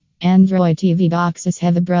Android TV boxes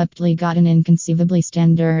have abruptly gotten inconceivably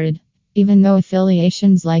standard. Even though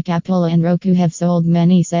affiliations like Apple and Roku have sold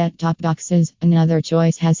many set-top boxes, another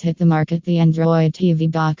choice has hit the market: the Android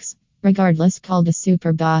TV box. Regardless, called a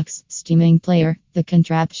Superbox steaming player, the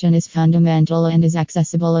contraption is fundamental and is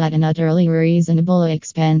accessible at an utterly reasonable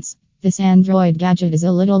expense. This Android gadget is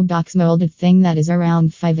a little box-molded thing that is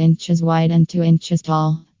around 5 inches wide and 2 inches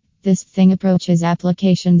tall. This thing approaches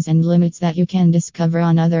applications and limits that you can discover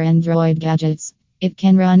on other Android gadgets. It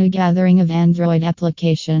can run a gathering of Android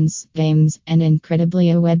applications, games, and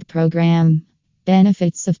incredibly a web program.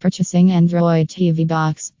 Benefits of purchasing Android TV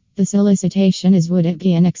box. The solicitation is: would it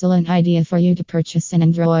be an excellent idea for you to purchase an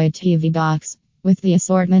Android TV box? With the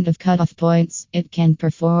assortment of cutoff points it can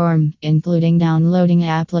perform, including downloading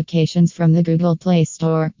applications from the Google Play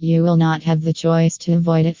Store, you will not have the choice to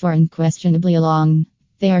avoid it for unquestionably long.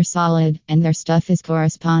 They are solid, and their stuff is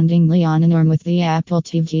correspondingly on a norm with the Apple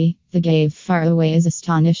TV. The gain far away is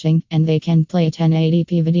astonishing, and they can play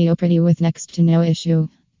 1080p video pretty with next to no issue.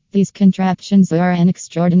 These contraptions are an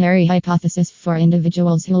extraordinary hypothesis for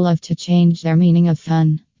individuals who love to change their meaning of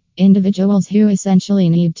fun. Individuals who essentially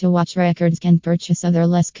need to watch records can purchase other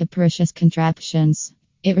less capricious contraptions.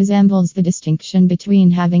 It resembles the distinction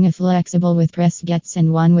between having a flexible with press gets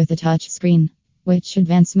and one with a touch screen. Which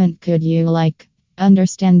advancement could you like? Under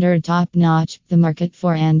standard top-notch, the market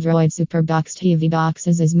for Android Superbox TV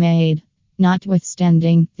boxes is made.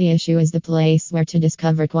 Notwithstanding, the issue is the place where to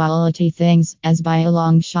discover quality things, as by a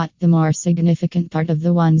long shot the more significant part of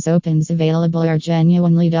the ones opens available are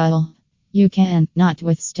genuinely dull. You can,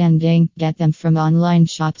 notwithstanding, get them from online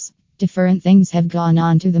shops. Different things have gone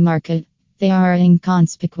onto the market. They are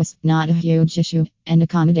inconspicuous, not a huge issue, and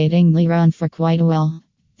accommodatingly run for quite a while.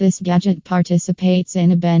 This gadget participates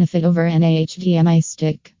in a benefit over an HDMI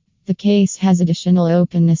stick. The case has additional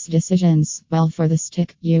openness decisions. Well, for the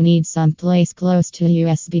stick, you need some place close to a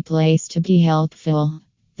USB place to be helpful.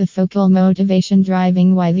 The focal motivation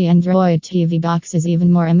driving why the Android TV box is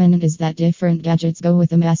even more eminent is that different gadgets go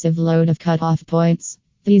with a massive load of cutoff points.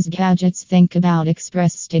 These gadgets think about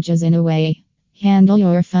express stages in a way. Handle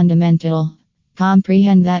your fundamental.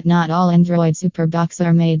 Comprehend that not all Android Superbox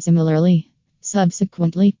are made similarly.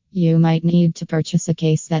 Subsequently, you might need to purchase a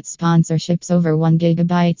case that sponsorships over 1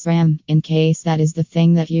 GB RAM, in case that is the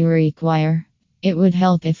thing that you require. It would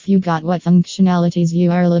help if you got what functionalities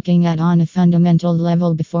you are looking at on a fundamental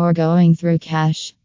level before going through cash.